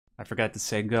I forgot to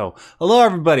say go. Hello,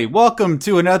 everybody. Welcome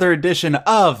to another edition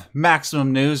of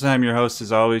Maximum News. I'm your host,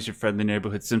 as always, your friendly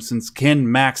neighborhood Simpsons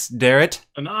kin, Max Darrett.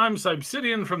 And I'm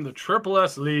Sibsidian from the Triple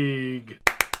S League.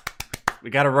 We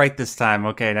got it right this time.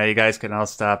 Okay, now you guys can all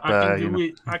stop. I can do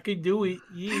it. I can do it.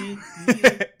 Yeah. We do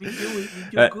it. We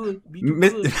do good. We do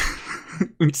good.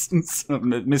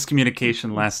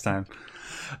 Miscommunication last time.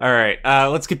 All right,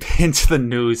 let's get into the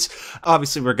news.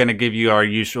 Obviously, we're going to give you our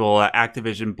usual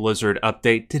Activision Blizzard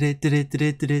update.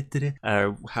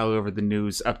 However the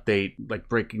news update, like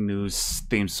breaking news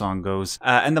theme song goes.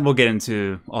 And then we'll get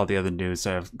into all the other news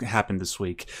that have happened this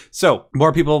week. So,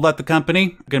 more people have left the company.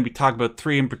 We're going to be talking about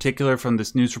 3 in particular from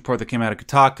this news report that came out of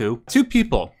Kotaku. 2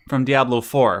 people from Diablo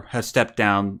 4 have stepped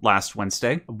down last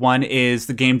Wednesday. One is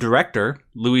the game director,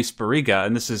 Luis Barriga,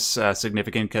 and this is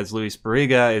significant because Luis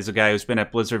Barriga is a guy who's been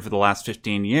at Blizzard for the last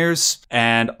 15 years,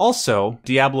 and also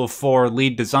Diablo 4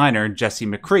 lead designer, Jesse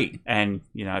McCree. And,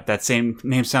 you know, if that same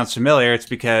name sounds familiar, it's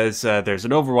because there's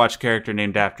an Overwatch character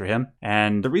named after him.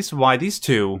 And the reason why these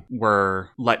two were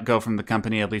let go from the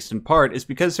company, at least in part, is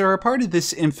because they're a part of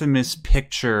this infamous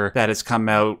picture that has come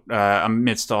out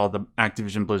amidst all the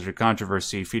Activision Blizzard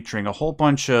controversy, featuring a whole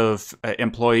bunch of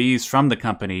employees from the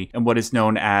company in what is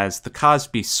known as the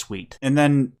Cosby Suite. And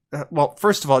then, well,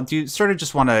 first of all, do you sort of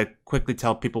just want to quickly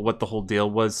tell people what the whole deal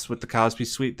was with the Cosby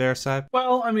Suite there, Sab?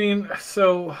 Well, I mean,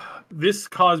 so this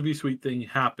Cosby Suite thing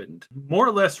happened more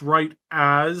or less right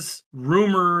as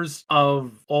rumors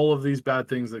of all of these bad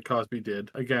things that Cosby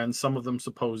did. Again, some of them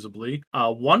supposedly.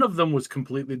 One of them was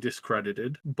completely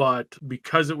discredited, but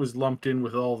because it was lumped in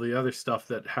with all the other stuff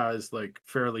that has like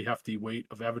fairly hefty weight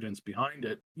of evidence behind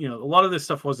it, you know, a lot of this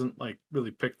stuff wasn't like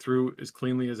really picked through as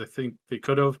cleanly as I think they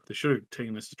could have. They should have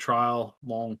taken this to trial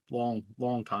long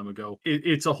time ago.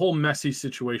 It's a whole messy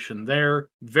situation there.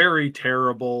 Very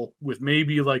terrible, with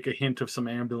maybe like a hint of some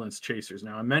ambulance chasers.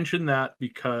 Now, I mentioned that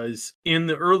because in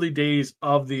the early days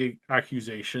of the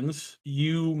accusations,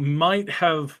 you might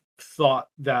have thought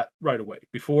that right away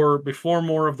before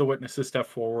more of the witnesses step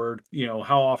forward. You know,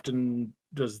 how often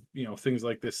does, you know, things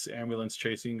like this ambulance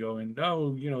chasing go in,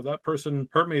 oh, you know, that person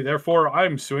hurt me, therefore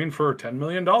I'm suing for $10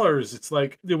 million. It's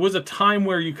like there was a time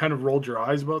where you kind of rolled your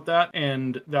eyes about that,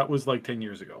 and that was like 10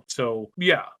 years ago. So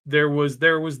yeah, there was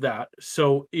that.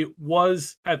 So it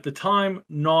was at the time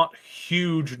not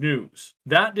huge news.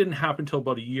 That didn't happen until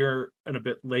about a year and a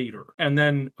bit later. And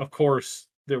then of course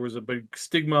there was a big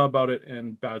stigma about it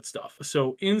and bad stuff.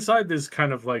 So inside this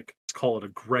kind of like, let's call it a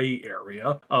gray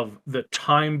area of the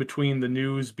time between the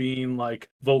news being like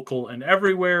vocal and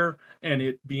everywhere and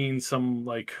it being some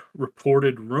like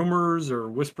reported rumors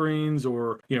or whisperings,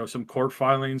 or, you know, some court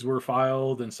filings were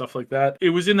filed and stuff like that.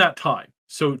 It was in that time.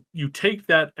 So you take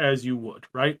that as you would,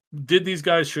 right? Should these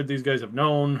guys have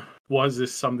known? Was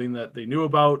this something that they knew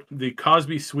about? The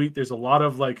Cosby Suite, there's a lot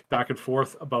of like back and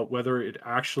forth about whether it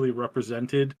actually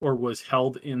represented or was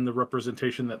held in the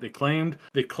representation that they claimed.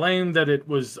 They claimed that it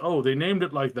was, they named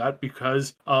it like that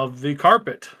because of the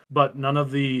carpet, but none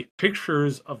of the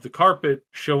pictures of the carpet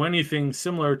show anything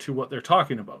similar to what they're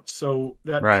talking about. So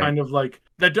that kind of like,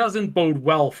 that doesn't bode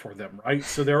well for them, right?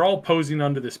 So they're all posing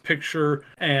under this picture.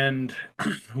 And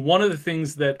one of the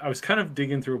things that I was kind of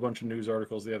digging through a bunch of news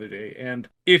articles the other day, and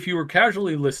if you were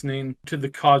casually listening to the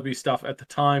Cosby stuff at the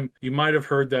time, you might have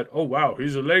heard that, oh wow,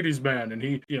 he's a ladies' man, and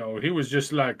he was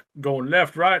just like going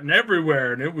left, right, and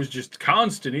everywhere, and it was just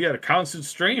constant. He had a constant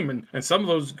stream, and some of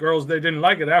those girls, they didn't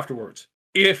like it afterwards.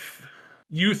 If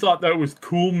you thought that was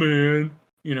cool, man,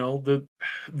 you know,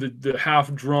 the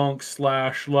half drunk /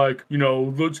 like, you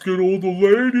know, let's get all the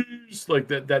ladies, like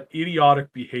that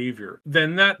idiotic behavior,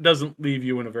 then that doesn't leave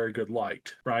you in a very good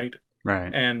light, right?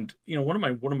 Right. And, you know, one of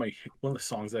the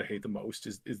songs that I hate the most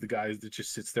is the guy that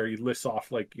just sits there. He lists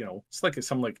off like, you know, it's like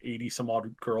some like 80 some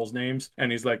odd girls' names,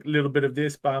 and he's like, little bit of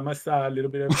this by my side,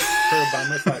 little bit of her by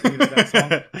my side. You know that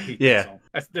song? I hate that song.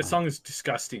 That song is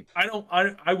disgusting.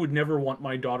 I would never want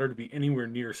my daughter to be anywhere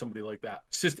near somebody like that.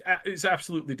 It's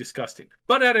absolutely disgusting.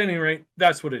 But at any rate,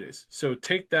 that's what it is. So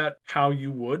take that how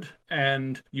you would,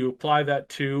 and you apply that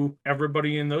to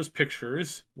everybody in those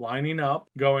pictures lining up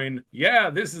going, yeah,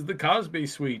 this is the Cosby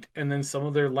Suite. And then some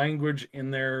of their language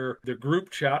in their group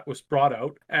chat was brought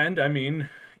out. And I mean,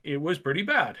 it was pretty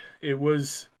bad. It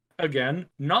was, again,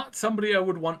 not somebody I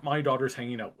would want my daughters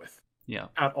hanging out with. Yeah.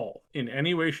 At all, in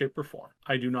any way, shape, or form.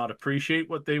 I do not appreciate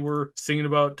what they were singing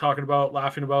about, talking about,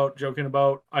 laughing about, joking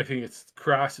about. I think it's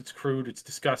crass, it's crude, it's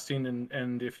disgusting,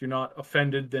 and if you're not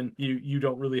offended, then you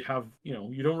don't really have, you know,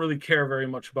 you don't really care very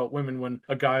much about women when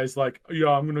a guy is like, yeah,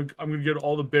 I'm gonna get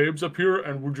all the babes up here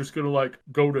and we're just gonna like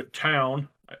go to town.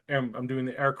 I'm doing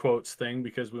the air quotes thing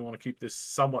because we want to keep this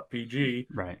somewhat PG,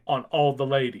 Right. on all the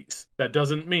ladies. That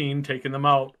doesn't mean taking them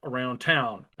out around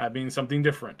town. That means something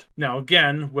different. Now,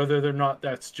 again, whether or not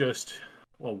that's just,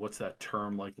 well, what's that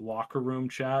term, like locker room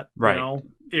chat? Right.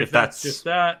 If that's just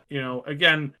that,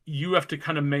 again, you have to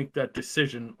kind of make that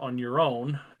decision on your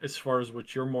own as far as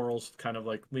what your morals kind of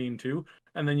like lean to.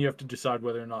 And then you have to decide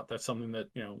whether or not that's something that,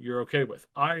 you're okay with.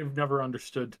 I've never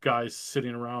understood guys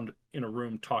sitting around in a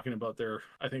room talking about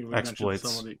I think we mentioned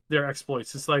some of their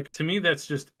exploits. It's like, to me, that's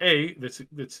just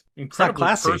that's incredibly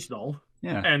personal.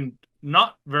 Yeah. And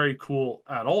not very cool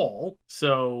at all.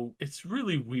 So it's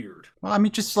really weird. Well, I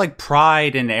mean, just like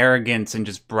pride and arrogance and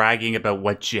just bragging about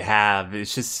what you have.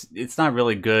 It's not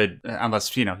really good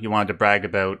unless, you wanted to brag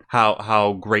about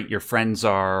how great your friends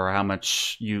are or how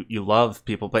much you love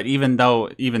people. But even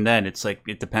then, it's like,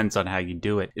 it depends on how you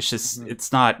do it. It's just,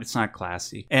 it's not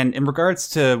classy. And in regards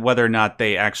to whether or not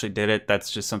they actually did it, that's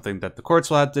just something that the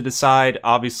courts will have to decide.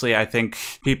 Obviously, I think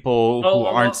people who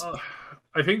aren't...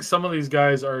 I think some of these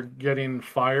guys are getting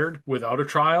fired without a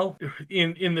trial,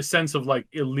 in the sense of like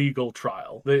illegal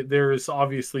trial. There is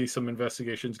obviously some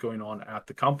investigations going on at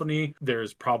the company.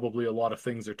 There's probably a lot of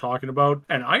things they're talking about,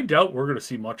 and I doubt we're going to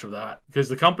see much of that because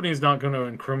the company is not going to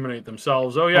incriminate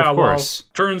themselves. Oh yeah, well,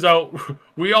 turns out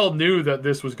we all knew that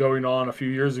this was going on a few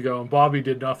years ago, and Bobby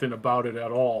did nothing about it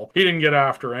at all. He didn't get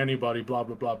after anybody. Blah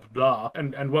blah blah blah blah.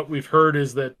 And what we've heard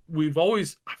is that I've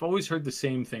always heard the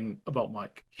same thing about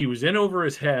Mike. He was in over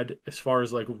his head as far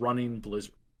as like running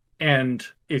Blizzard. And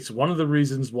it's one of the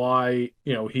reasons why,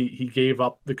 he gave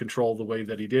up the control the way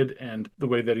that he did and the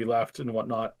way that he left and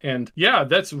whatnot. And yeah,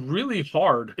 that's really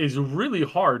hard. It's really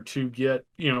hard to get,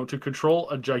 to control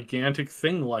a gigantic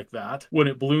thing like that when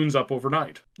it balloons up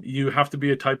overnight. You have to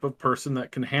be a type of person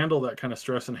that can handle that kind of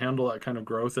stress and handle that kind of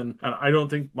growth. And I don't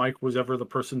think Mike was ever the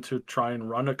person to try and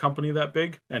run a company that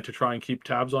big and to try and keep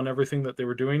tabs on everything that they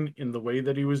were doing in the way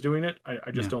that he was doing it. I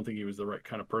just don't think he was the right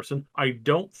kind of person. I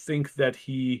don't think that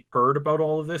he heard about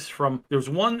all of this there's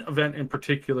one event in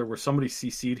particular where somebody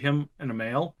CC'd him in a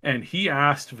mail and he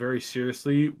asked very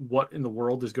seriously what in the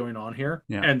world is going on here.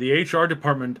 Yeah. And the HR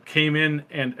department came in,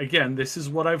 and again, this is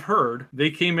what I've heard.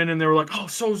 They came in and they were like,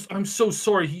 I'm so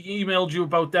sorry. He emailed you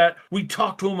about that. We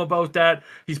talked to him about that.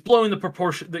 He's blowing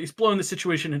the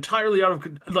situation entirely out of,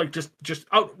 like, just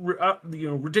out,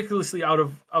 ridiculously out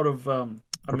of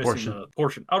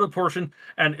proportion,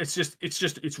 and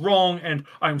it's wrong, and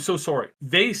I'm so sorry.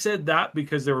 They said that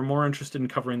because they were more interested in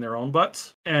covering their own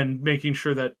butts and making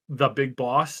sure that the big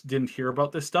boss didn't hear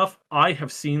about this stuff. I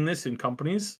have seen this in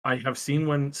companies. I have seen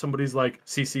when somebody's like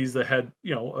CC's the head,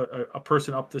 a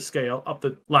person up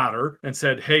the ladder, and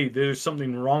said, hey, there's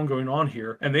something wrong going on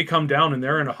here, and they come down and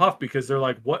they're in a huff because they're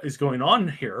like, what is going on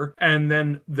here? And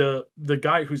then the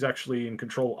guy who's actually in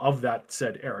control of that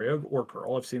said area, or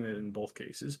girl, I've seen it in both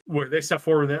cases, where they step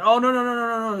forward and then, oh,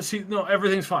 no, see, no,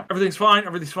 everything's fine.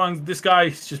 This guy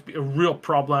is just a real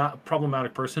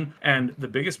problematic person. And the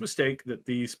biggest mistake that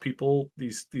these people,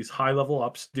 these high level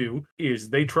ups do is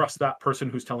they trust that person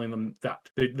who's telling them that.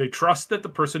 They trust that the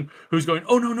person who's going,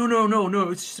 oh, no,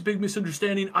 it's just a big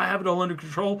misunderstanding. I have it all under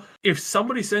control. If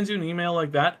somebody sends you an email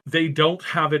like that, they don't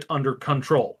have it under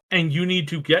control. And you need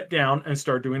to get down and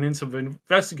start doing some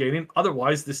investigating.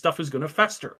 Otherwise, this stuff is going to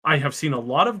fester. I have seen a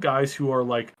lot of guys who are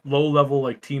like low level,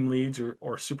 like team leads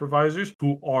or supervisors,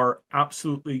 who are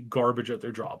absolutely garbage at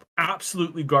their job.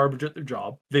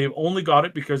 They've only got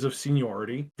it because of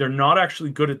seniority. They're not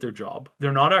actually good at their job.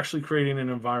 They're not actually creating an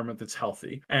environment that's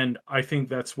healthy. And I think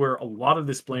that's where a lot of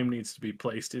this blame needs to be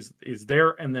placed, is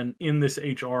there, and then in this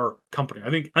HR company. I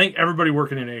think everybody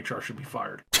working in HR should be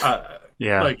fired.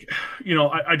 Yeah. Like,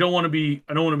 I don't want to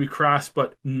be crass,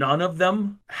 but none of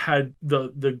them had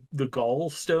the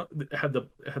gallstone, had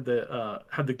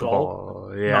the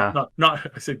gall. Yeah.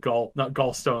 Not I said gall, not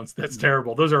gallstones. That's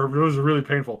terrible. Those are really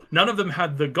painful. None of them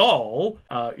had the gall,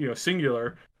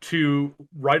 singular, to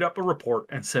write up a report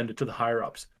and send it to the higher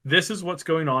ups. This is what's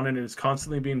going on, and it is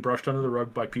constantly being brushed under the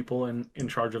rug by people in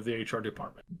charge of the HR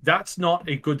department. That's not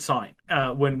a good sign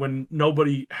when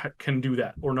nobody can do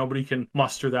that, or nobody can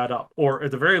muster that up, or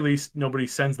at the very least, nobody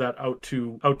sends that out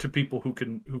to people who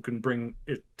can bring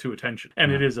it to attention.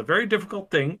 And it is a very difficult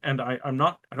thing, and I don't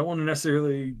want to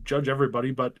necessarily judge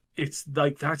everybody, but it's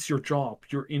like, that's your job.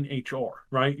 You're in HR,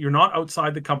 right? You're not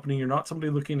outside the company. You're not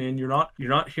somebody looking in. You're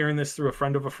not hearing this through a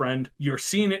friend of a friend. You're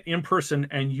seeing it in person,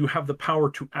 and you have the power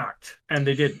to act. And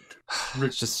they didn't.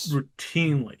 It's just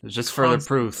routinely. It's just further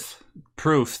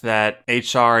proof that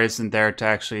HR isn't there to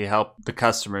actually help the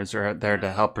customers, or there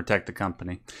to help protect the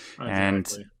company. Exactly.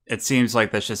 And it seems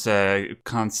like that's just a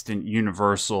constant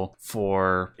universal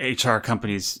for HR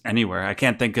companies anywhere. I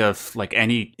can't think of like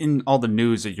any, in all the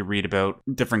news that you read about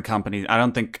different companies, I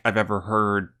don't think I've ever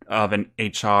heard of an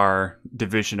HR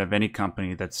division of any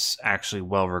company that's actually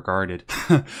well regarded.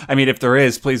 I mean, if there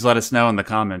is, please let us know in the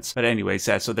comments. But anyways,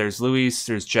 so there's Luis,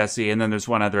 there's Jesse, and then there's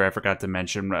one other I forgot to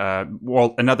mention,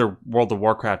 another World of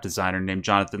Warcraft designer named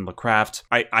Jonathan LeCraft.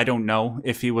 I don't know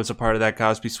if he was a part of that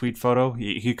Cosby Suite photo.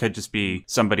 He could just be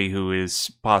somebody who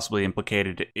is possibly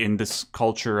implicated in this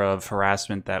culture of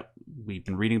harassment that we've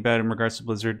been reading about in regards to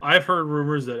Blizzard. I've heard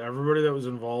rumors that everybody that was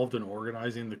involved in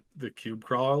organizing the cube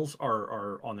crawls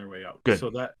are on their way out. Good.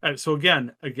 So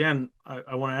again,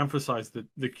 I want to emphasize that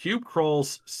the cube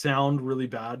crawls sound really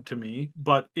bad to me,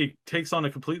 but it takes on a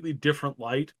completely different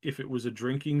light if it was a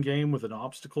drinking game with an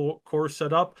obstacle course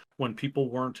set up when people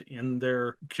weren't in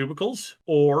their cubicles,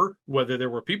 or whether there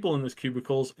were people in those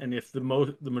cubicles, and if the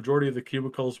majority of the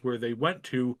cubicles where they went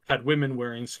to had women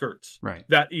wearing skirts. Right.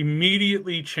 That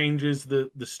immediately changes the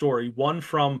story. One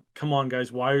from, come on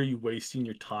guys, why are you wasting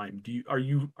your time? Are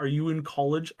you in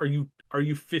college? Are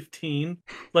you 15?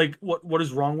 Like, what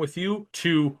is wrong with you?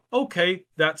 To, okay,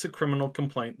 that's a criminal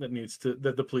complaint that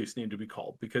the police need to be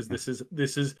called, because this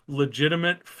is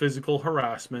legitimate physical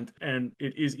harassment, and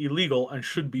it is illegal and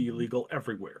should be illegal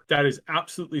everywhere. That is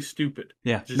absolutely stupid.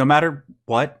 Yeah. No matter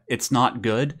what, it's not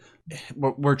good.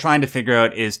 What we're trying to figure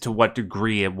out is to what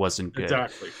degree it wasn't good.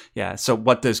 Exactly. Yeah. So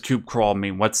what does cube crawl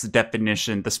mean? What's the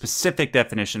definition, the specific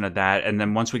definition of that? And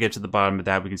then once we get to the bottom of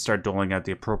that, we can start doling out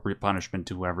the appropriate punishment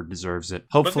to whoever deserves it.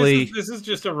 Hopefully. But this is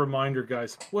just a reminder,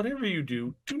 guys. Whatever you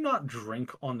do not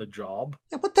drink on the job.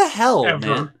 Yeah, what the hell,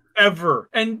 man? Ever.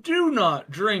 And do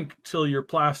not drink till you're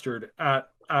plastered at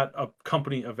a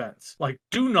company events. Like,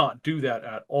 do not do that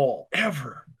at all,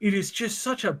 ever. It is just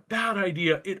such a bad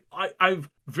idea. I've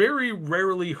very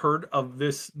rarely heard of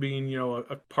this being,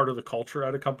 a part of the culture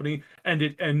at a company and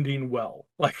it ending well.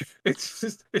 Like, it's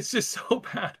just so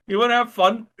bad. You want to have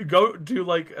fun? Go do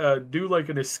like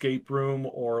an escape room,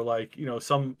 or like,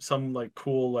 some like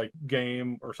cool like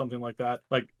game or something like that.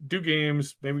 Like, do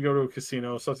games, maybe go to a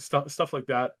casino, stuff like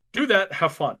that. Do that,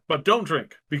 have fun, but don't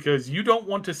drink, because you don't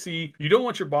want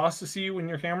your boss to see you when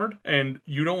you're hammered, and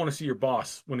you don't want to see your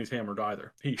boss when he's hammered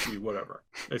either. He, she, whatever.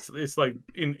 It's like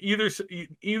in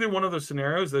either one of those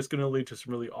scenarios, that's going to lead to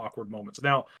some really awkward moments.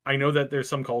 Now, I know that there's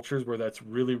some cultures where that's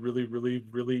really, really, really,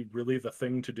 really, really the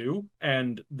thing to do,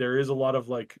 and there is a lot of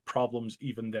like problems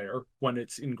even there when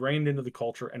it's ingrained into the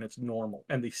culture and it's normal,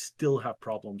 and they still have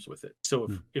problems with it. So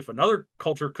if another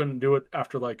culture couldn't do it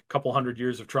after like a couple hundred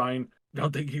years of trying,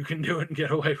 don't think you can do it and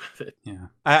get away with it. Yeah.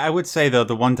 I would say, though,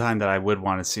 the one time that I would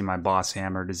want to see my boss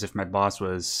hammered is if my boss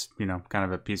was, kind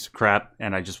of a piece of crap,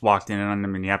 and I just walked in on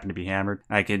him and he happened to be hammered.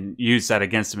 I could use that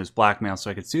against him as blackmail so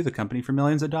I could sue the company for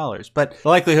millions of dollars. But the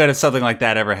likelihood of something like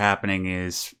that ever happening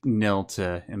is nil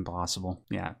to impossible.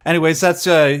 Yeah. Anyways, that's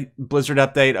a Blizzard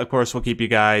update. Of course, we'll keep you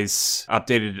guys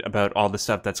updated about all the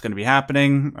stuff that's going to be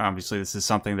happening. Obviously, this is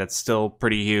something that's still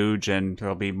pretty huge, and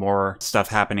there'll be more stuff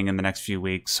happening in the next few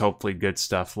weeks. Hopefully good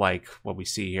stuff like what we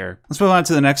see here. Let's move on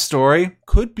to the next story.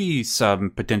 Could be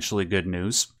some potentially good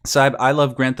news. Saib, I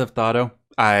love Grand Theft Auto.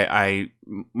 How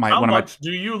much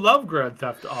do you love Grand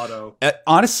Theft Auto?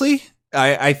 Honestly,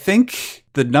 I think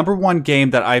the number one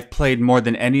game that I've played more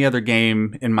than any other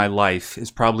game in my life is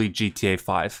probably GTA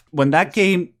 5. When that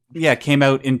game, came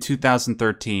out in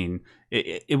 2013,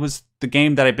 it was the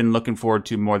game that I've been looking forward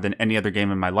to more than any other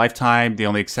game in my lifetime, the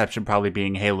only exception probably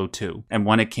being Halo 2. And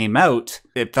when it came out,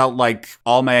 it felt like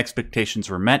all my expectations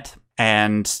were met.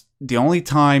 And the only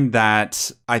time that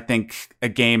I think a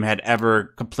game had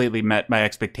ever completely met my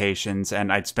expectations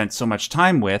and I'd spent so much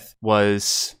time with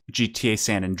was GTA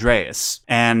San Andreas.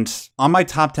 And on my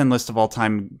top 10 list of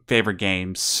all-time favorite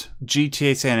games,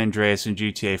 GTA San Andreas and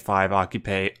GTA 5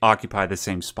 occupy the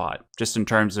same spot, just in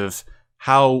terms of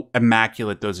how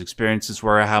immaculate those experiences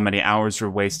were, how many hours were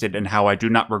wasted, and how I do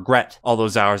not regret all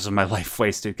those hours of my life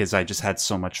wasted because I just had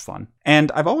so much fun.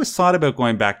 And I've always thought about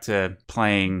going back to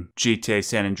playing GTA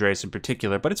San Andreas in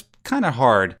particular, but it's kind of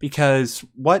hard because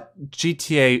what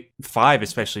GTA 5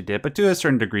 especially did, but to a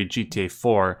certain degree GTA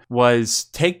 4, was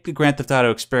take the Grand Theft Auto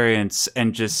experience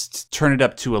and just turn it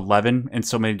up to 11 in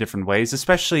so many different ways,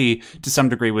 especially to some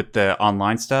degree with the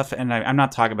online stuff. And I'm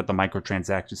not talking about the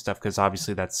microtransaction stuff because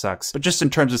obviously that sucks, but just in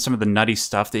terms of some of the nutty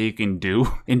stuff that you can do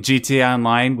in GTA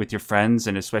Online with your friends,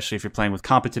 and especially if you're playing with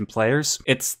competent players,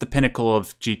 it's the pinnacle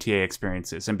of GTA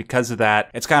experiences. And because of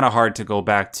that, it's kind of hard to go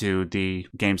back to the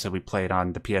games that we played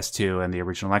on the PS2 and the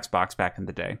original Xbox back in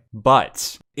the day.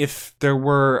 But if there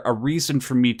were a reason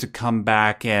for me to come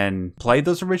back and play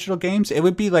those original games, it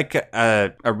would be like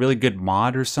a really good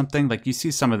mod or something. Like you see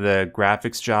some of the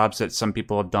graphics jobs that some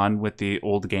people have done with the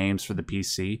old games for the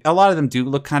PC. A lot of them do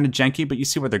look kind of janky, but you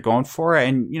see what they're going for,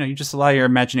 and you just allow your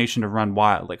imagination to run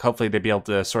wild. Like hopefully they'd be able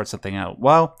to sort something out.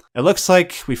 Well, it looks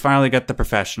like we finally got the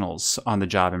professionals on the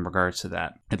job in regards to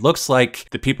that. It looks like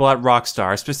the people at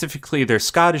Rockstar, specifically their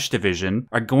Scottish division,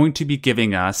 are going to be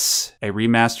giving us a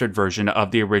remastered version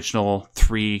of the original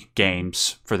 3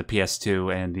 games for the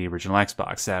PS2 and the original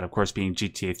Xbox. That, of course, being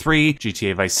GTA 3,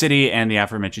 GTA Vice City, and the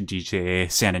aforementioned GTA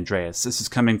San Andreas. This is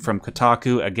coming from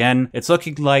Kotaku. Again, it's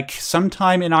looking like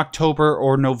sometime in October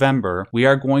or November, we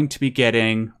are going to be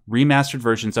getting remastered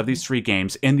versions of these 3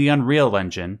 games in the Unreal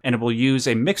Engine, and it will use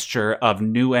a mixture of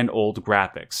new and old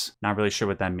graphics. Not really sure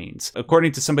what that means.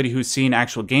 According to somebody who's seen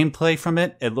actual gameplay from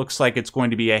it, it looks like it's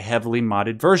going to be a heavily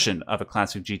modded version of a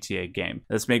classic GTA game.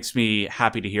 This makes me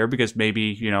happy to hear because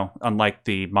maybe, unlike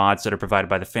the mods that are provided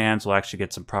by the fans, we'll actually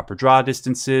get some proper draw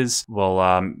distances. We'll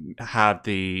have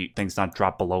the things not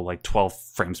drop below like 12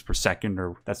 frames per second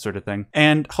or that sort of thing.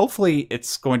 And hopefully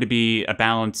it's going to be a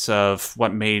balance of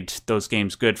what made those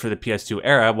games good for the PS2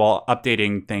 era while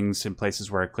updating things in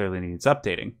places where it clearly needs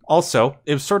updating. Also,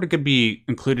 it was sort of going to be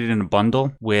included in a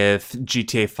bundle with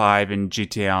GTA 5 and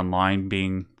GTA Online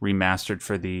being remastered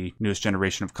for the newest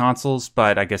generation of consoles,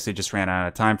 but I guess they just ran out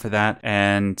of time for that,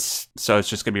 and so it's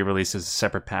just going to be released as a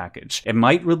separate package. It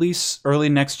might release early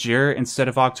next year instead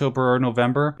of October or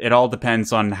November. It all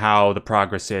depends on how the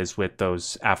progress is with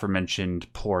those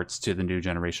aforementioned ports to the new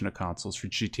generation of consoles for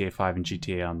GTA 5 and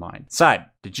GTA Online. Side,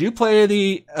 did you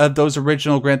play those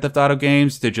original Grand Theft Auto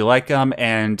games? Did you like them?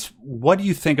 And what do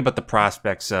you think about the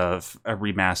prospects of a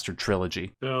remastered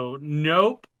trilogy? So,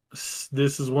 nope.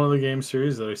 This is one of the game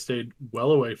series that I stayed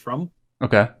well away from.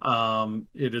 Okay.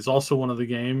 It is also one of the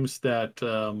games that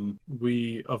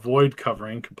we avoid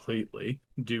covering completely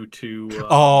due to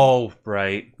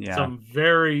right. Yeah. some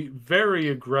very, very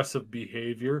aggressive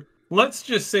behavior. Let's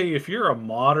just say if you're a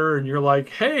modder and you're like,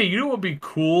 hey, you know what would be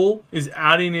cool is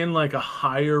adding in like a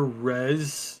higher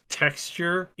res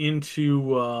texture into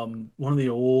one of the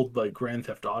old like Grand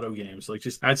Theft Auto games. Like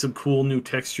just add some cool new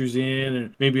textures in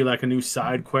and maybe like a new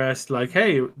side quest. Like,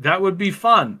 hey, that would be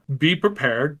fun. Be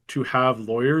prepared to have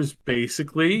lawyers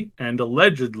basically and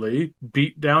allegedly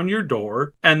beat down your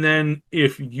door. And then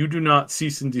if you do not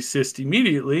cease and desist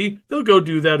immediately, they'll go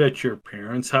do that at your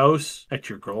parents' house, at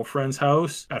your girlfriend's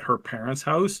house, at her parents'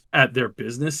 house, at their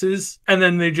businesses. And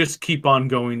then they just keep on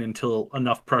going until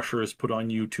enough pressure is put on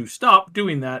you to stop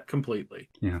doing that completely.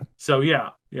 Yeah. So yeah,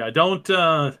 don't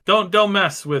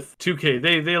mess with 2K.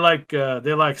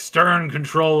 They like stern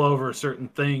control over certain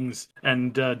things,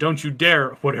 and don't you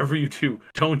dare, whatever you do,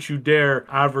 don't you dare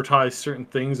advertise certain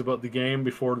things about the game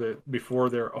before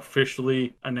they're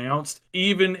officially announced.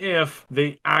 Even if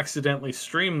they accidentally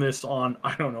stream this on,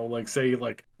 I don't know, like say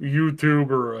like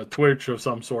YouTube or a Twitch of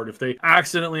some sort. If they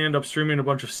accidentally end up streaming a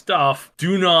bunch of stuff,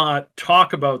 do not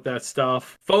talk about that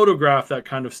stuff, photograph that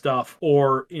kind of stuff,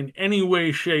 or in any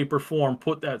way, shape, or form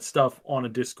put that stuff on a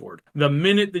Discord. The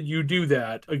minute that you do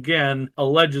that, again,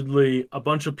 allegedly, a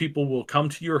bunch of people will come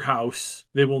to your house.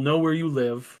 They will know where you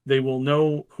live. They will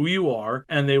know who you are,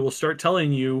 and they will start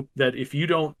telling you that if you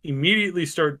don't immediately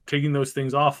start taking those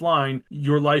things offline,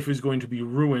 your life is going to be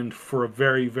ruined for a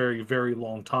very, very, very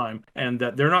long time, and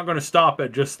that they're not going to stop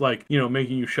at just like,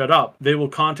 making you shut up. They will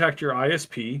contact your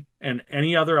ISP and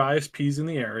any other ISPs in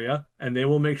the area, and they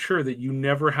will make sure that you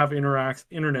never have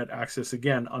internet access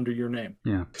again under your name.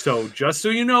 Yeah. So just so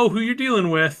you know who you're dealing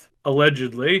with,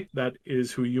 allegedly, that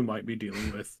is who you might be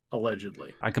dealing with,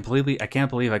 allegedly. I can't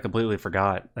believe I completely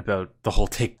forgot about the whole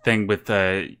thing with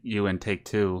you and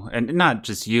Take-Two. And not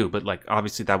just you, but like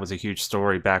obviously that was a huge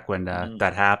story back when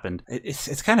that happened.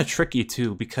 It's kind of tricky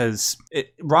too, because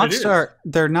Rockstar,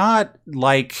 they're not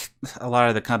like a lot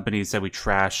of the companies that we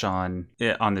trash on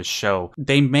this show.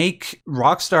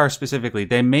 Rockstar specifically,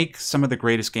 they make some of the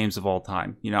greatest games of all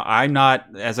time. I'm not,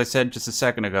 as I said just a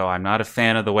second ago, I'm not a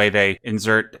fan of the way they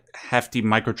insert hefty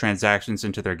microtransactions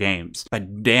into their games,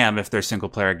 but damn if their single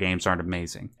player games aren't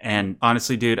amazing. And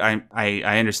honestly, dude, I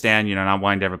understand not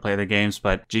wanting to ever play the games,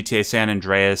 but GTA San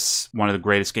Andreas, one of the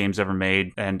greatest games ever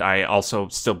made, and I also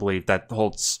still believe that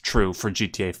holds true for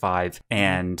GTA 5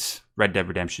 and Red Dead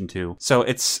Redemption 2. So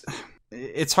it's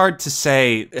it's hard to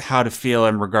say how to feel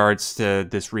in regards to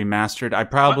this remastered.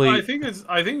 I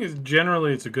think it's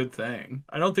generally it's a good thing.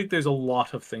 I don't think there's a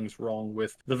lot of things wrong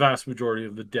with the vast majority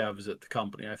of the devs at the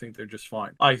company. I think they're just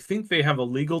fine. I think they have a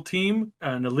legal team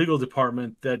and a legal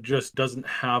department that just doesn't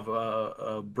have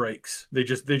breaks. They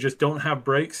just don't have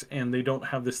breaks, and they don't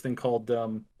have this thing called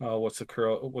what's it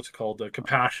called,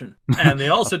 compassion, and they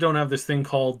also don't have this thing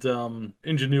called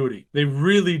ingenuity. They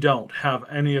really don't have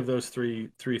any of those three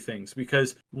things,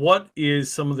 because what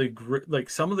is some of the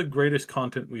greatest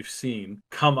content we've seen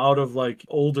come out of like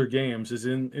older games is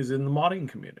in the modding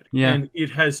community. Yeah. And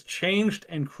it has changed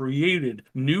and created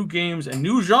new games and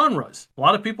new genres. A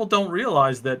lot of people don't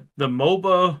realize that the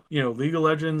MOBA, League of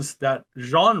Legends, that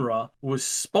genre was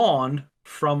spawned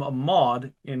from a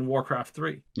mod in Warcraft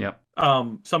 3. Yep. A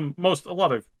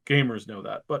lot of gamers know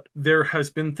that, but there has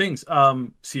been things,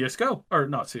 CSGO, or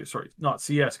not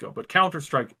CSGO, but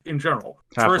Counter-Strike in general,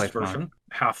 Half-Life first version, mod.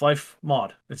 Half-Life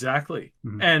mod, exactly.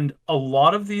 Mhm. And a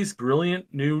lot of these brilliant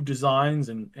new designs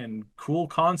and cool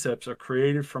concepts are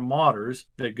created from modders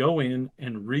that go in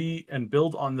and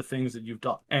build on the things that you've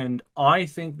done. And I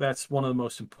think that's one of the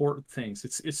most important things.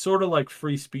 It's sort of like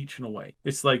free speech in a way.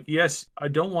 It's like, yes, I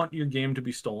don't want your game to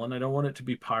be stolen. I don't want it to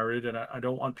be pirated, and I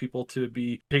don't want people to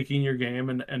be taking your game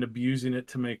and abusing it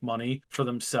to make money for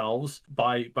themselves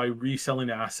by reselling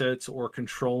assets or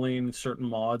controlling certain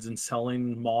mods and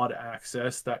selling mod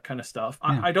access, that kind of stuff.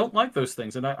 Yeah. I don't like those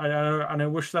things, and I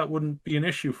wish that wouldn't be an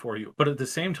issue for you. But at the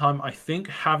same time, I think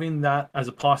having that as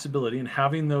a possibility and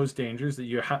having those dangers that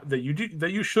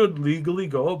you should legally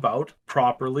go about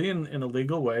properly in a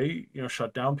legal way,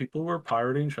 shut down people who are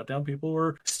pirating, shut down people who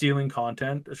are stealing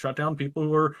content, shut down people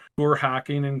who are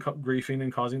hacking and griefing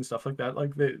and causing stuff like that.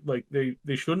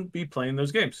 They shouldn't be playing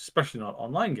those games, especially not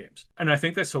online games. And I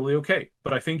think that's totally okay.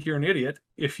 But I think you're an idiot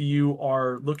if you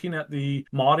are looking at the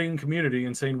modding community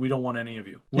and saying, we don't want any of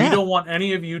you. We don't want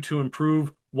any of you to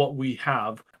improve what we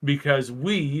have, because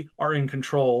we are in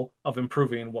control of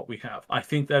improving what we have. I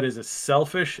think that is a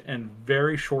selfish and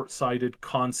very short-sighted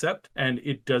concept, and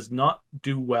it does not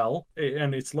do well.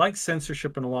 And it's like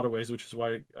censorship in a lot of ways, which is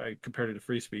why I compared it to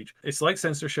free speech. It's like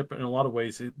censorship in a lot of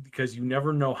ways because you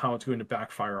never know how it's going to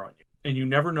backfire on you. And you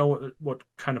never know what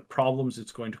kind of problems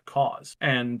it's going to cause.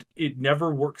 And it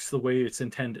never works the way it's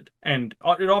intended. And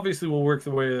it obviously will work the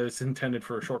way that it's intended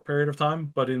for a short period of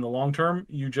time, but in the long term,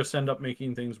 you just end up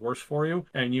making things worse for you,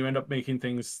 and you end up making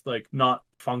things like not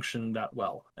function that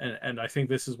well. And I think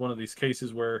this is one of these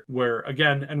cases where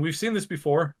again, and we've seen this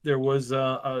before, there was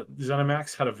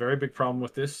ZeniMax had a very big problem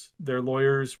with this. Their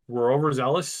lawyers were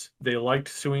overzealous. They liked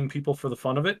suing people for the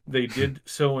fun of it. They did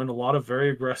so in a lot of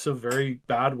very aggressive, very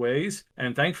bad ways.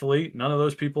 And thankfully, none of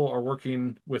those people are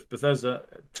working with Bethesda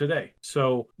today.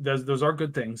 So those are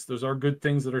good things. Those are good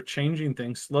things that are changing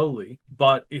things slowly,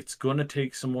 but it's going to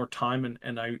take some more time.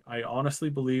 And I honestly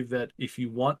believe that if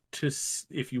you want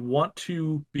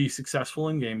to be successful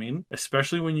in gaming,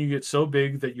 especially when you get so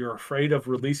big that you're afraid of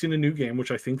releasing a new game, which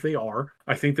I think they are.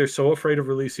 I think they're so afraid of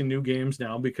releasing new games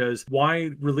now, because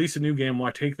why release a new game?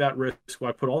 Why take that risk?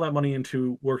 Why put all that money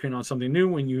into working on something new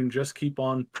when you can just keep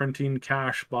on printing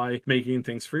cash by making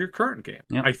things for your current game?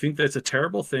 Yep. I think that's a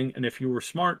terrible thing. And if you were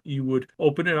smart, you would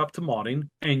open it up to modding,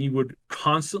 and you would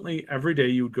constantly, every day,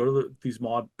 you would go to these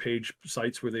mod page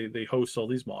sites where they host all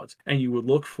these mods, and you would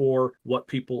look for what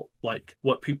people like,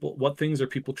 what things are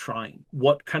people trying,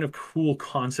 what kind of cool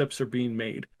concepts are being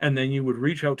made, and then you would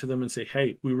reach out to them and say,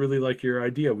 hey, we really like your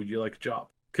idea, would you like a job?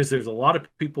 Because there's a lot of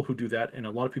people who do that, and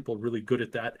a lot of people are really good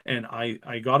at that. And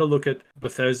I got to look at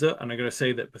Bethesda, and I got to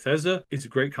say that Bethesda is a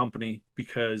great company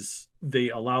because they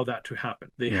allow that to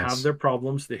happen. They have their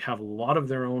problems. They have a lot of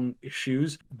their own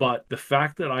issues. But the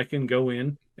fact that I can go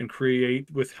in and create,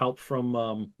 with help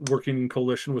from working in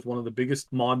coalition with one of the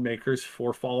biggest mod makers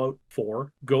for Fallout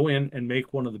 4, go in and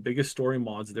make one of the biggest story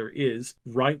mods there is,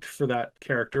 write for that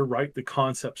character, write the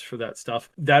concepts for that stuff.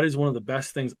 That is one of the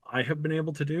best things I have been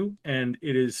able to do. And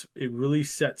it really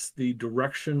sets the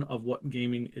direction of what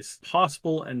gaming is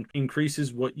possible and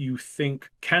increases what you think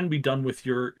can be done with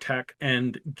your tech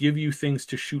and give you things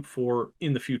to shoot for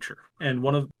in the future. And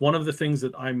one of the things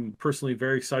that I'm personally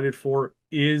very excited for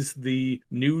is the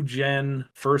new gen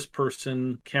first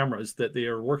person cameras that they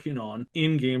are working on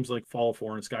in games like Fallout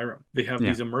 4 and Skyrim. They have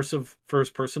these immersive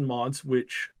first person mods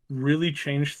which really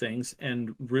change things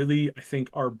and really, I think,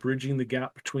 are bridging the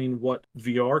gap between what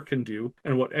VR can do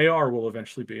and what AR will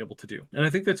eventually be able to do. And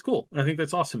I think that's cool. And I think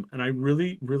that's awesome. And I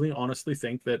really, really honestly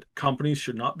think that companies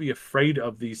should not be afraid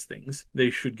of these things.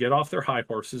 They should get off their high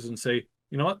horses and say,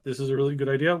 you know what, this is a really good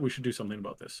idea. We should do something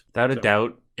about this. Without a So,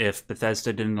 doubt, if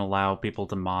Bethesda didn't allow people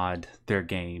to mod their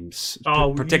games,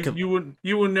 oh, particularly,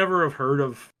 you would never have heard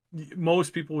of.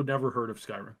 Most people would never heard of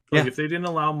Skyrim. Like yeah, if they didn't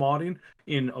allow modding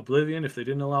in Oblivion, if they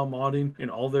didn't allow modding in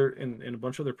all their in a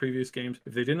bunch of their previous games,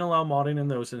 if they didn't allow modding in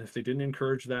those, and if they didn't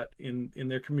encourage that in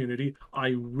their community,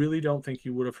 I really don't think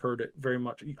you would have heard it very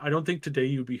much. I don't think today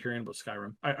you'd be hearing about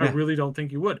Skyrim. I yeah. really don't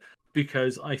think you would.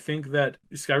 Because I think that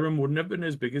Skyrim wouldn't have been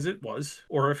as big as it was,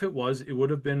 or if it was, it would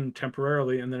have been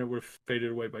temporarily, and then it would have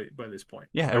faded away by this point.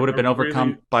 Yeah, it would have been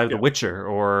overcome by The yeah. Witcher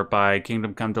or by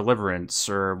Kingdom Come Deliverance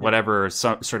or whatever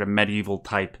some sort of medieval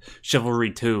type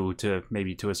Chivalry 2 to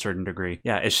maybe to a certain degree.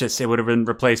 Yeah, it's just it would have been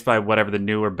replaced by whatever the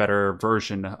newer, better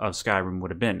version of Skyrim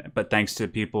would have been. But thanks to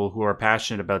people who are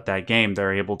passionate about that game,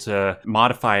 they're able to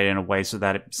modify it in a way so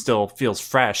that it still feels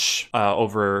fresh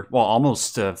over, well,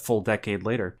 almost a full decade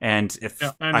later. And if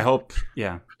I hope,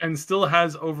 and still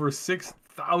has over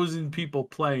 6,000 people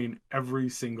playing every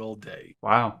single day.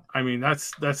 Wow. I mean,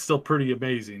 that's still pretty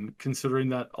amazing considering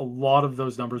that a lot of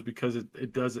those numbers, because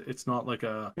it's not like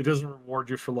it doesn't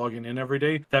reward you for logging in every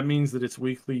day. That means that its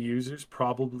weekly users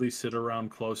probably sit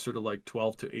around closer to like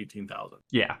 12 to 18,000.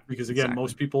 Yeah. Because again,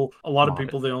 most people, a lot of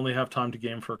people, they only have time to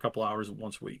game for a couple hours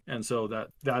once a week. And so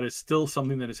that is still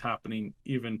something that is happening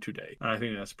even today. And I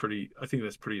think that's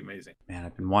pretty amazing. Man,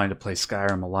 I've been wanting to play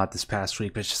Skyrim a lot this past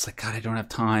week, but it's just like, God, I don't have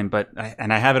time. But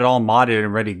I have it all modded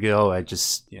and ready to go.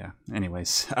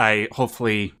 Anyways,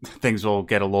 hopefully things will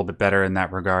get a little bit better in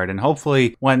that regard. And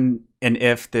hopefully when and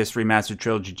if this remastered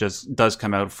trilogy just does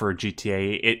come out for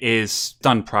GTA, it is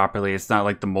done properly. It's not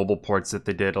like the mobile ports that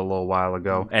they did a little while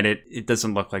ago. And it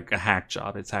doesn't look like a hack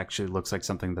job. It actually looks like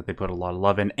something that they put a lot of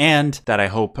love in, and that I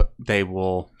hope they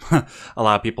will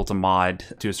allow people to mod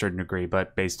to a certain degree.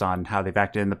 But based on how they've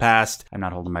acted in the past, I'm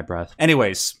not holding my breath.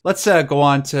 Anyways, let's go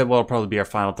on to, well, it'll probably be our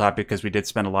final topic because we did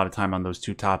spend a lot of time on those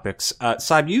two topics.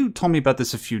 Saib, you told me about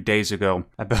this a few days ago,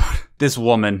 about this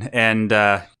woman and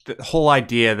the whole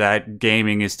idea that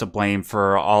gaming is to blame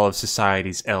for all of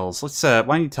society's ills. Let's why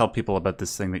don't you tell people about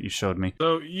this thing that you showed me?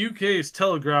 So UK's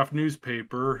Telegraph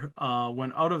newspaper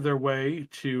went out of their way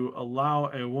to allow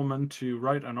a woman to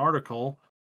write an article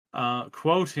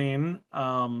quoting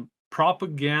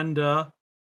propaganda.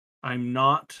 I'm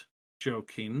not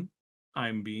joking.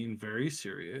 I'm being very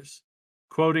serious.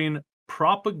 Quoting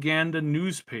propaganda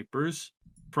newspapers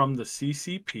from the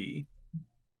CCP,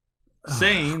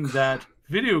 saying that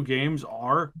video games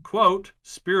are, quote,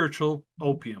 spiritual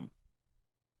opium.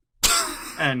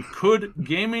 And could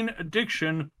gaming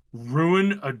addiction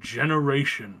ruin a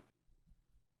generation?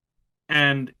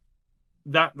 And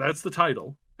that's the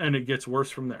title, and it gets worse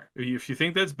from there. If you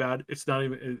think that's bad, it's not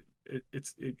even.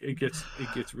 It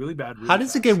gets really bad. Really How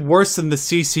does fast. it get worse than the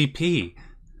CCP?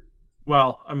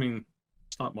 Well, I mean,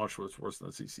 it's not much worse than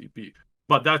the CCP,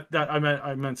 but that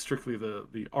I meant strictly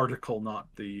the article, not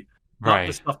the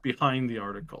stuff behind the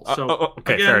article. So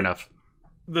okay, again, fair enough.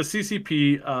 The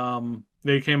CCP,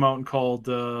 they came out and called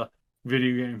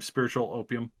video game spiritual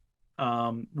opium,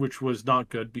 which was not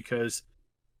good because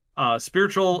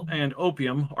spiritual and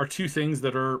opium are two things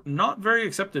that are not very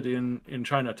accepted in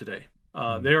China today.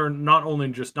 They are not only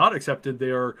just not accepted,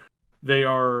 they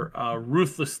are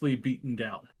ruthlessly beaten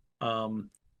down.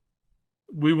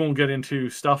 We won't get into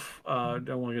stuff.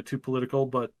 Don't want to get too political,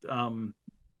 but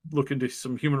look into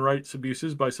some human rights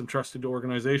abuses by some trusted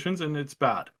organizations, and it's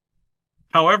bad.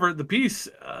 However, the piece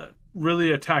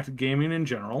really attacked gaming in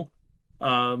general.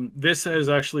 This has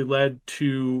actually led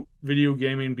to video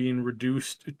gaming being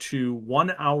reduced to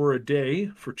 1 hour a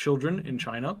day for children in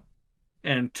China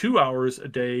and 2 hours a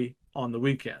day on the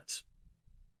weekends.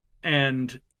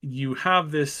 And you have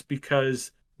this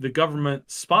because the government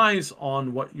spies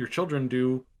on what your children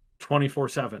do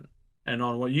 24/7 and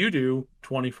on what you do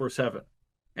 24/7,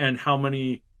 and how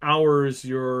many hours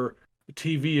your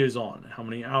TV is on, how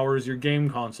many hours your game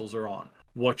consoles are on,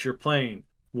 what you're playing,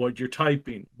 what you're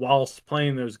typing whilst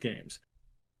playing those games.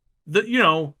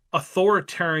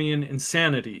 Authoritarian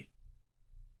insanity.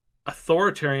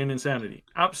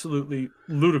 Absolutely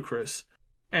ludicrous.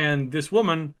 And this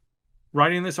woman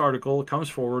writing this article comes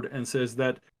forward and says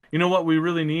that, you know what we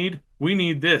really need? We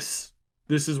need this.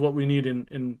 This is what we need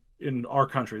in our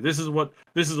country. This is what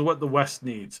the West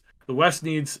needs. The West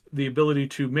needs the ability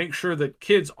to make sure that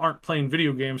kids aren't playing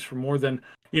video games for more than,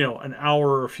 an hour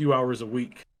or a few hours a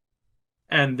week.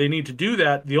 And they need to do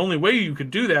that. The only way you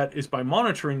could do that is by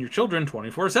monitoring your children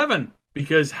 24/7.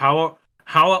 Because how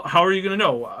are you going to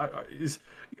know?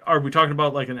 Are we talking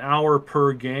about like an hour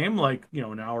per game? Like,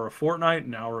 an hour of Fortnite,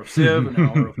 an hour of Civ, an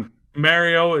hour of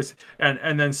Mario is,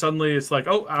 and then suddenly it's like,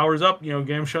 oh, hours up,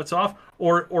 game shuts off,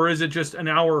 or is it just an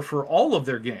hour for all of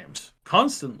their games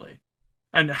constantly?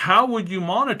 And how would you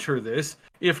monitor this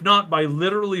if not by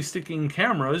literally sticking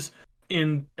cameras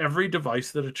in every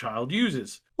device that a child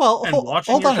uses Well, and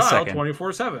watching hold your on a child second.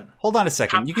 24/7? Hold on a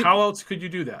second. How else could you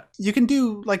do that? You can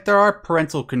do, like, there are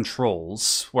parental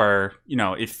controls where,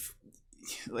 if,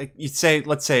 like,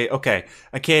 let's say, okay,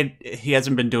 a kid, he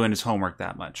hasn't been doing his homework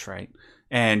that much, right?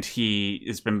 And he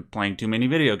has been playing too many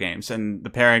video games, and the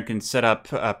parent can set up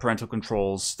parental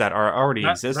controls that are already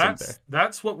existing there.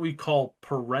 That's what we call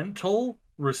parental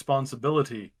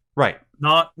responsibility, Right.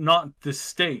 not the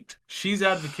state. She's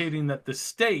advocating that the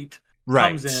state Right.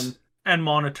 comes in and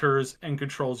monitors and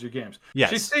controls your games. Yes.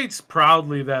 She states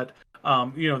proudly that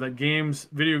that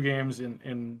video games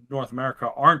in North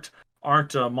America aren't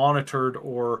monitored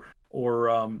or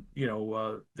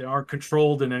they aren't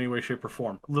controlled in any way, shape, or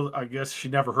form. I guess she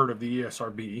never heard of the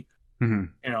ESRB.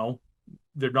 Mm-hmm.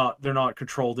 They're not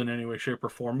controlled in any way, shape, or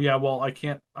form. Yeah, well, I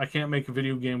can't make a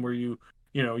video game where you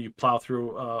plow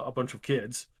through a bunch of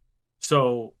kids.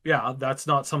 So yeah, that's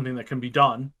not something that can be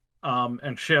done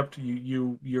and shipped.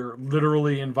 You're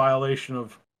literally in violation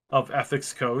of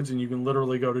ethics codes, and you can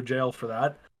literally go to jail for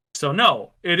that. So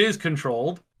no, it is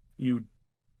controlled.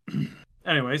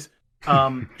 Anyways,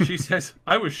 she says,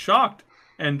 I was shocked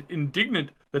and indignant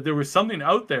that there was something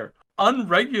out there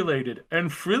unregulated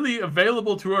and freely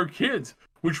available to our kids,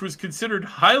 which was considered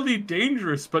highly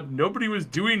dangerous, but nobody was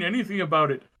doing anything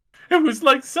about it. It was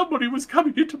like somebody was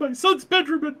coming into my son's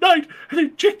bedroom at night and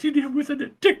injecting him with an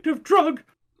addictive drug.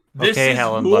 Okay,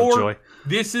 Helen Lovejoy.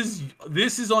 This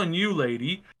is on you,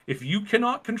 lady. If you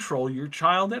cannot control your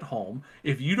child at home,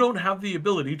 if you don't have the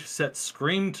ability to set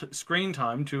screen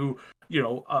time to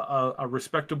a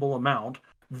respectable amount,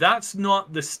 that's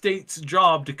not the state's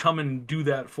job to come and do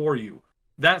that for you.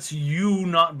 That's you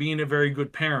not being a very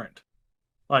good parent.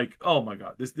 Like, oh my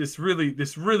God, this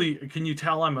really, can you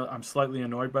tell I'm slightly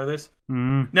annoyed by this?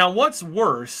 Now, what's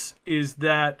worse is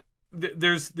that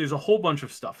there's a whole bunch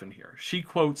of stuff in here. She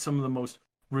quotes some of the most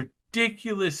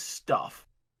ridiculous stuff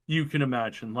you can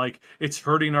imagine. Like, it's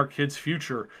hurting our kids'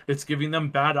 future. It's giving them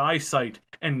bad eyesight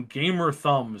and gamer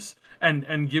thumbs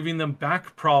and giving them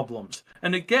back problems.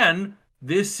 And again,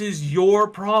 this is your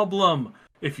problem.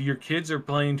 If your kids are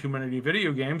playing too many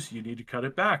video games, you need to cut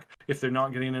it back. If they're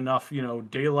not getting enough,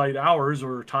 daylight hours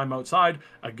or time outside,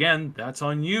 again, that's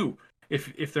on you.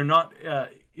 If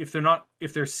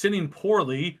they're sitting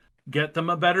poorly, get them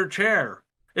a better chair.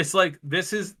 It's like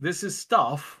this is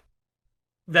stuff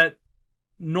that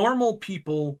normal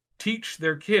people teach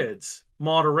their kids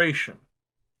moderation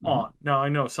on. Now, I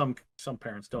know some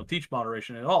parents don't teach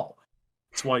moderation at all.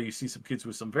 That's why you see some kids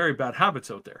with some very bad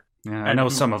habits out there. Yeah, I know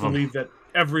some of them believe that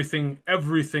everything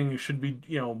should be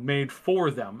made for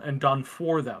them and done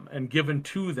for them and given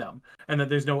to them, and that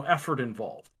there's no effort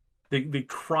involved. They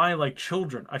cry like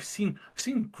children. I've seen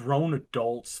grown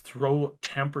adults throw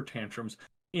temper tantrums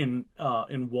in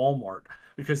Walmart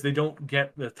because they don't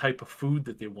get the type of food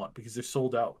that they want because they're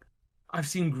sold out. I've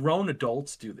seen grown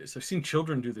adults do this. I've seen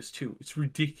children do this too. It's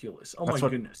ridiculous. Oh my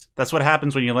goodness. That's what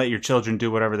happens when you let your children do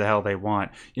whatever the hell they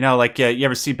want. Like you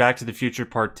ever see Back to the Future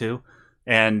Part 2?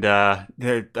 And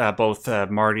both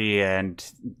Marty and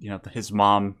his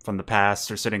mom from the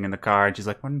past are sitting in the car, and she's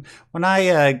like, when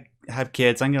I have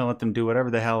kids, I'm gonna let them do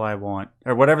whatever the hell I want,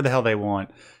 or whatever the hell they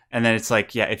want. And then it's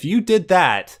like, yeah, if you did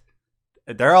that,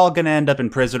 they're all gonna end up in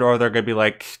prison, or they're gonna be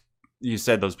like you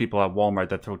said, those people at Walmart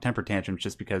that throw temper tantrums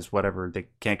just because whatever, they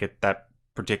can't get that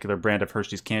particular brand of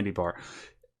Hershey's candy bar.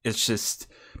 It's just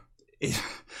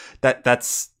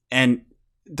that's and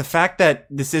the fact that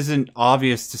this isn't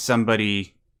obvious to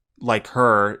somebody like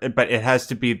her, but it has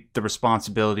to be the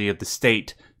responsibility of the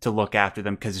state to look after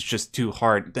them because it's just too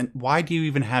hard. Then why do you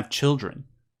even have children?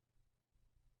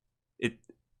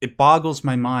 It boggles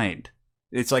my mind.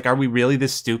 It's like, are we really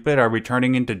this stupid? Are we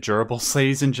turning into gerbils,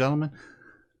 ladies and gentlemen?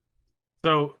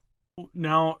 So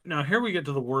now here we get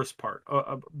to the worst part.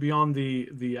 Beyond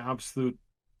the absolute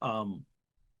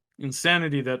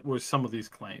insanity that was some of these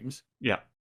claims. Yeah.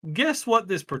 Guess what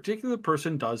this particular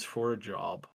person does for a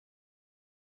job?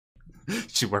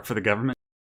 She work for the government?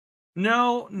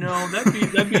 No,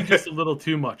 that'd be just a little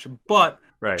too much. But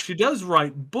right. She does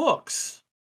write books.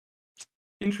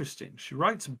 Interesting. She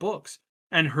writes books.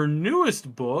 And her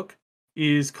newest book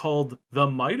is called The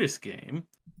Midas Game,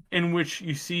 in which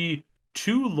you see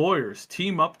two lawyers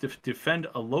team up to defend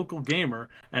a local gamer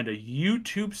and a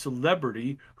YouTube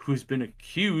celebrity who's been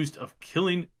accused of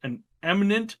killing an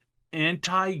eminent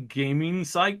anti-gaming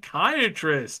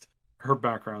psychiatrist. Her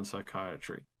background,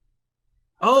 psychiatry.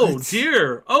 Oh,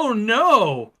 dear. Oh,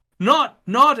 no. Not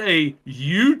a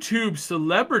YouTube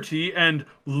celebrity and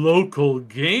local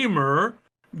gamer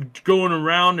going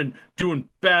around and doing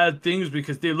bad things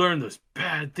because they learned those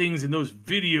bad things in those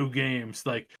video games.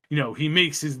 Like, he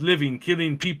makes his living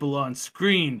killing people on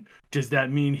screen. Does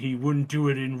that mean he wouldn't do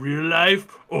it in real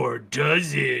life, or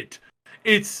does it?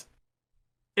 It's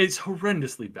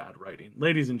horrendously bad writing.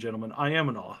 Ladies and gentlemen, I am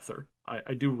an author.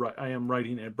 I do write. I am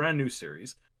writing a brand new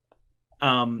series.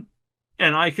 And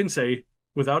I can say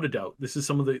without a doubt, this is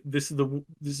one of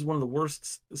the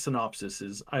worst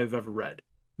synopsises I have ever read,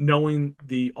 knowing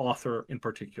the author in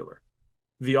particular.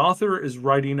 The author is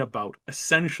writing about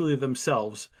essentially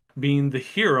themselves being the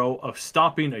hero of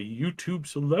stopping a YouTube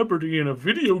celebrity and a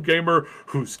video gamer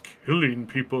who's killing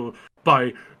people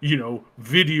by,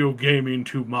 video gaming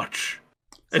too much.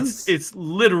 It's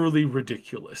literally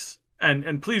ridiculous.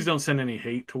 And please don't send any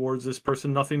hate towards this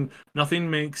person. Nothing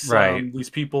makes these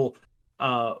people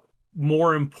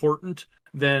more important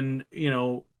than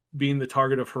being the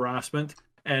target of harassment,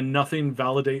 and nothing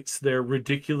validates their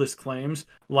ridiculous claims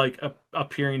like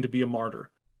appearing to be a martyr.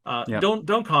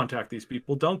 Don't contact these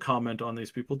people. Don't comment on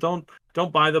these people. Don't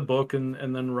buy the book and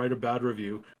then write a bad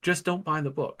review. Just don't buy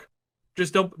the book.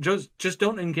 Just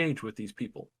don't engage with these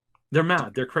people. They're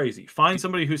mad. They're crazy. Find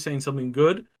somebody who's saying something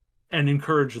good and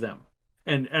encourage them.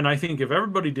 And I think if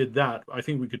everybody did that, I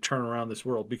think we could turn around this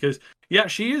world. Because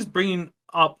she is bringing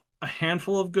up a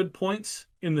handful of good points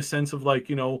in the sense of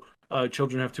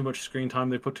children have too much screen time.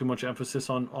 They put too much emphasis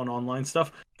on online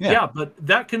stuff. Yeah, but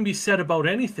that can be said about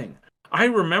anything. I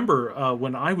remember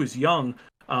when I was young,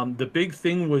 the big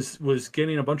thing was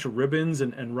getting a bunch of ribbons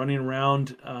and running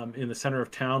around in the center of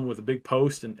town with a big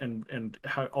post and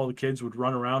how all the kids would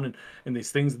run around and these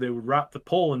things, they would wrap the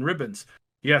pole in ribbons.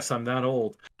 Yes, I'm that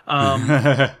old.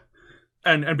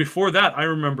 And before that, I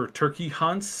remember turkey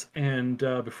hunts, and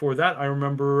before that, I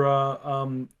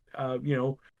remember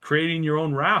creating your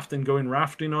own raft and going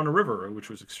rafting on a river, which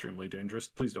was extremely dangerous.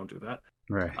 Please don't do that.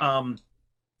 Right.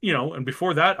 And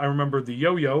before that, I remember the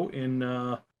yo-yo in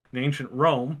ancient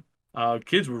Rome.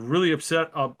 Kids were really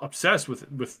obsessed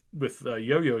with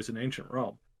yo-yos in ancient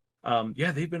Rome.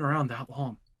 They've been around that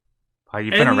long.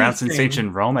 You've been around since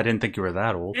ancient Rome? I didn't think you were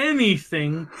that old.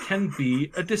 Anything can be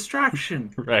a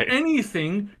distraction. Right.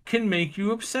 Anything can make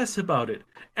you obsess about it.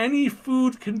 Any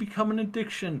food can become an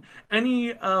addiction.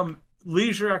 Any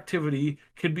leisure activity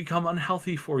can become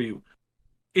unhealthy for you.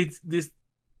 It's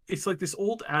like this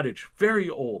old adage, very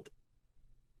old.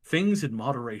 Things in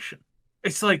moderation.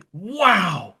 It's like,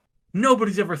 wow,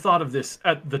 nobody's ever thought of this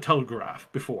at the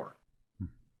Telegraph before.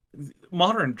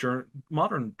 Modern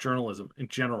journalism in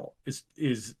general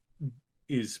is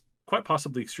quite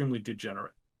possibly extremely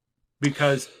degenerate,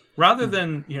 because rather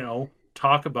than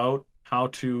talk about how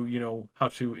to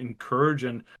encourage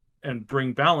and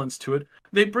bring balance to it,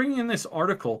 they bring in this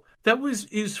article that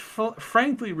is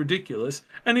frankly ridiculous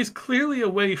and is clearly a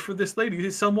way for this lady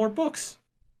to sell more books.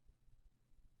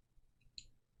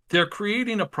 They're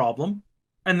creating a problem,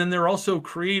 and then they're also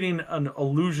creating an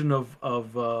illusion of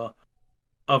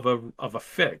a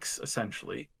fix,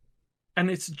 essentially. And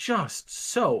it's just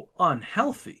so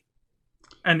unhealthy.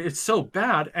 And it's so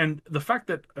bad. And the fact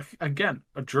that, again,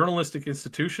 a journalistic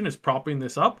institution is propping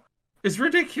this up is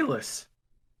ridiculous.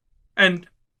 And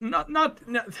now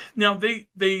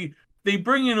they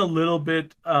bring in a little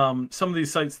bit, some of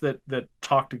these sites that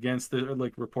talked against it, or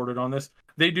like reported on this,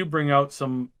 they do bring out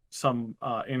some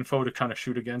info to kind of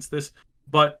shoot against this,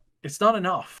 but it's not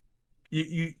enough.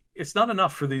 It's not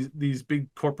enough for these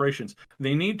big corporations.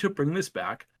 They need to bring this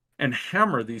back and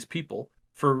hammer these people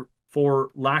for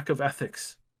lack of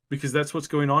ethics, because that's what's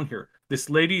going on here. This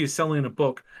lady is selling a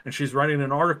book, and she's writing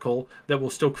an article that will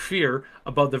stoke fear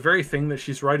about the very thing that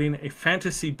she's writing a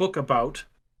fantasy book about,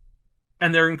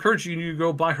 and they're encouraging you to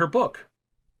go buy her book.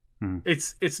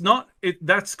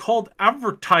 That's called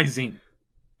advertising.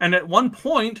 And at one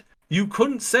point, you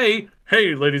couldn't say,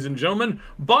 hey, ladies and gentlemen,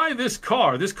 buy this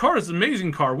car. This car is an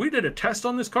amazing car. We did a test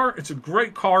on this car. It's a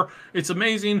great car. It's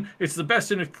amazing. It's the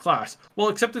best in its class. Well,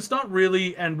 except it's not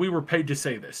really, and we were paid to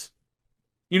say this.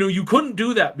 You couldn't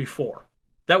do that before.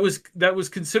 That was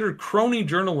considered crony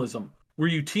journalism, where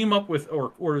you team up with,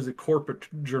 or is it corporate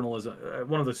journalism?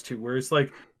 One of those two, where it's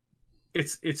like,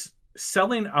 it's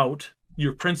selling out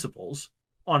your principles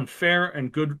on fair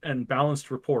and good and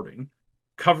balanced reporting,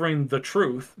 covering the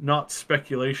truth, not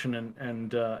speculation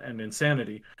and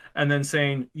insanity, and then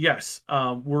saying, yes,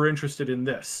 we're interested in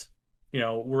this.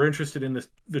 We're interested in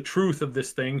the truth of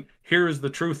this thing. Here is the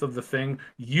truth of the thing.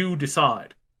 You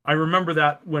decide. I remember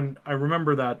that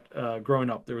growing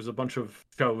up, there was a bunch of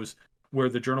shows where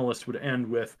the journalist would end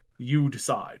with, you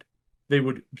decide. They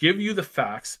would give you the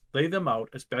facts, lay them out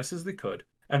as best as they could,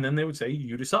 and then they would say,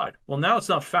 you decide. Well, now it's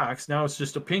not facts. Now it's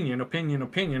just opinion, opinion,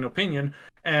 opinion, opinion,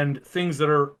 and things that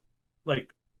are like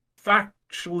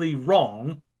factually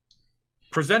wrong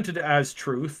presented as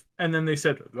truth. And then they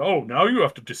said, oh, now you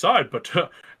have to decide. But,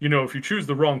 if you choose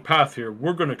the wrong path here,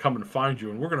 we're going to come and find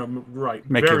you. And we're going to write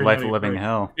Make your life a living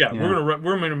hell. Yeah,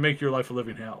 we're going to make your life a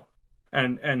living hell.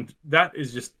 And that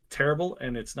is just terrible.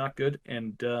 And it's not good.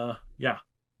 And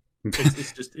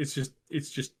it's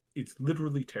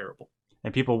literally terrible.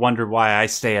 And people wonder why I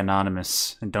stay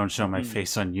anonymous and don't show my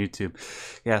face on YouTube.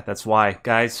 Yeah, that's why.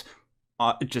 Guys,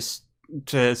 just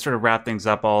to sort of wrap things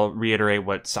up, I'll reiterate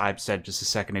what Saib said just a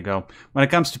second ago. When it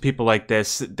comes to people like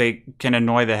this, they can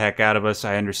annoy the heck out of us,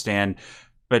 I understand.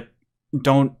 But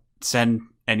don't send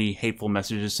any hateful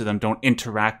messages to them. Don't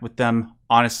interact with them.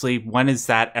 Honestly, when has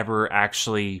that ever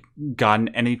actually gotten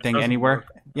anything anywhere? Work.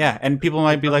 Yeah, and people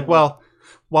might be like, well,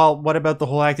 what about the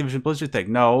whole Activision Blizzard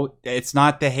thing? No, it's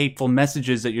not the hateful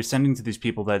messages that you're sending to these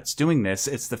people that's doing this.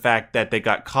 It's the fact that they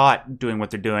got caught doing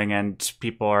what they're doing and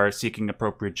people are seeking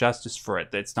appropriate justice for it.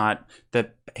 It's not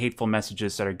the hateful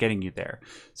messages that are getting you there.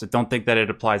 So don't think that it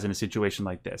applies in a situation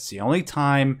like this. The only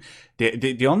time,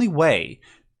 the only way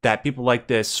that people like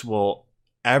this will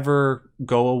ever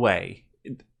go away,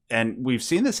 and we've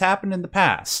seen this happen in the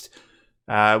past,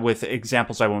 with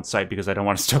examples I won't cite because I don't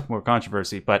want to stoke more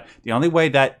controversy, but the only way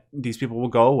that these people will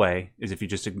go away is if you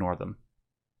just ignore them.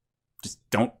 Just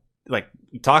don't,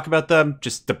 talk about them,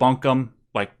 just debunk them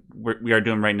like we are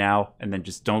doing right now, and then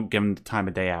just don't give them the time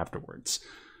of day afterwards.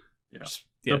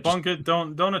 Debunk it,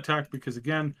 don't attack, because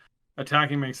again,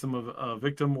 attacking makes them a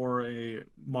victim or a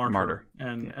martyr.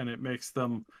 And it makes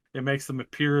them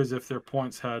appear as if their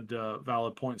points had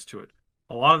valid points to it.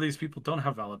 A lot of these people don't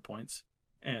have valid points.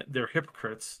 And they're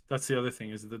hypocrites. That's the other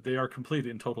thing, is that they are complete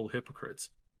and total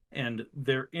hypocrites, and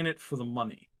they're in it for the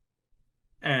money.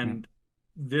 And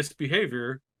this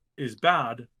behavior is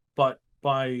bad, but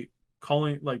by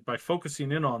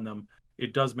focusing in on them,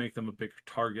 it does make them a bigger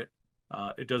target.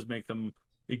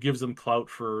 It gives them clout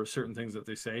for certain things that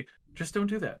they say. Just don't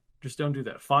do that. Just don't do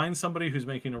that. Find somebody who's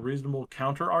making a reasonable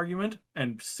counter argument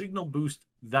and signal boost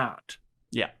that.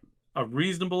 Yeah. A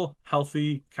reasonable,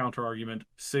 healthy counter argument,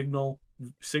 signal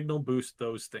boost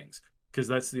those things, because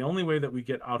that's the only way that we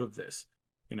get out of this.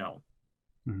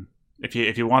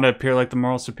 If you want to appear like the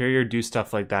moral superior, do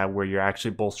stuff like that where you're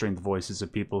actually bolstering the voices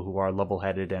of people who are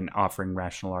level-headed and offering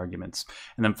rational arguments.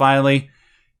 And then finally,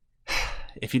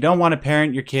 if you don't want to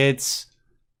parent your kids,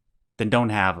 then don't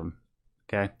have them.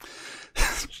 Okay.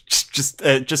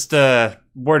 just a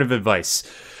word of advice.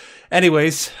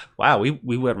 Anyways, wow,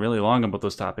 we went really long about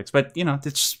those topics, but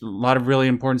it's a lot of really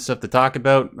important stuff to talk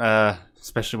about,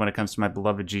 especially when it comes to my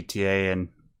beloved GTA and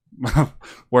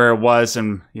where it was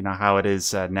and how it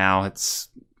is now.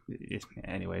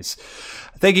 Anyways,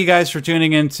 thank you guys for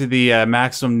tuning in to the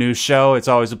Maximum News Show. It's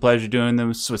always a pleasure doing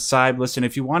this with Saib. Listen,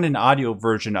 if you want an audio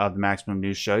version of the Maximum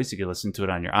News Show, you can listen to it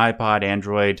on your iPod,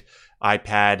 Android,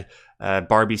 iPad,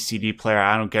 Barbie CD player.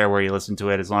 I don't care where you listen to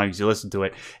it, as long as you listen to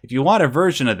it. If you want a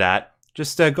version of that,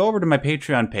 just go over to my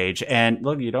Patreon page, and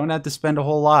look, you don't have to spend a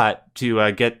whole lot to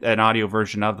get an audio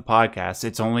version of the podcast.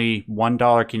 It's only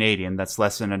 $1 Canadian. That's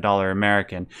less than $1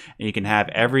 American, and you can have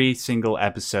every single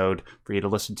episode for you to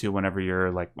listen to whenever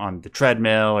you're on the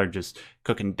treadmill or just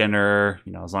cooking dinner,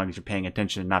 as long as you're paying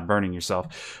attention and not burning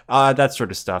yourself, that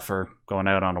sort of stuff, or going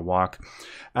out on a walk.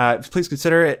 Please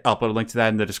consider it. I'll put a link to that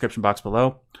in the description box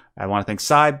below. I want to thank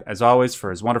Saib, as always,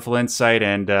 for his wonderful insight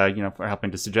and, for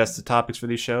helping to suggest the topics for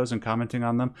these shows and commenting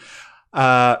on them.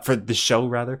 For the show,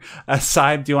 rather.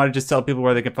 Saib, do you want to just tell people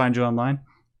where they can find you online?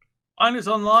 Find us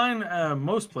online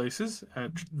most places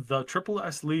at the Triple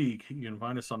S League. You can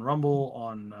find us on Rumble,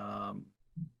 on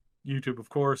YouTube, of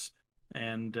course,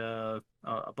 and a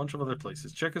bunch of other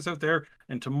places. Check us out there.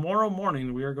 And tomorrow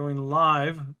morning, we are going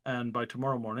live. And by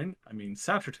tomorrow morning, I mean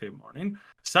Saturday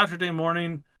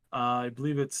morning. I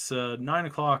believe it's 9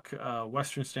 o'clock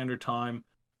Western Standard Time.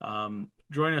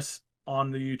 Join us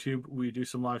on the YouTube. We do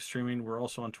some live streaming. We're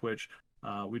also on Twitch.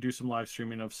 We do some live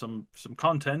streaming of some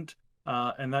content,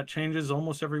 and that changes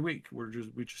almost every week.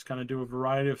 We just kind of do a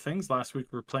variety of things. Last week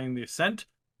we were playing The Ascent,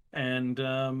 and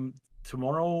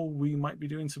tomorrow we might be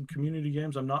doing some community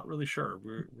games. I'm not really sure.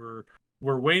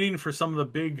 We're waiting for some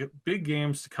of the big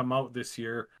games to come out this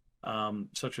year,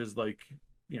 such as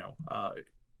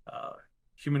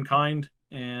Humankind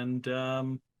and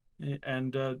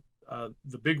the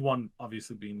big one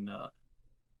obviously being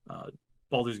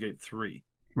Baldur's Gate 3.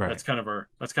 Right. That's kind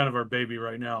of our baby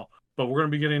right now. But we're going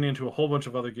to be getting into a whole bunch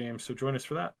of other games, so join us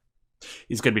for that.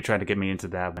 He's going to be trying to get me into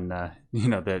that when,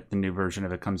 the new version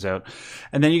of it comes out.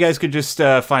 And then you guys could just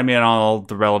find me on all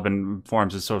the relevant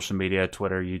forms of social media,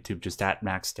 Twitter, YouTube, just at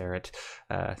Max Starrett.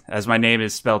 As my name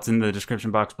is spelled in the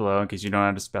description box below in case you don't know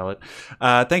how to spell it.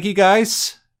 Thank you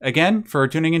guys again for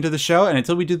tuning into the show. And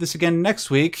until we do this again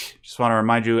next week, just want to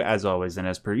remind you, as always and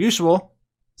as per usual,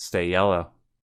 stay yellow.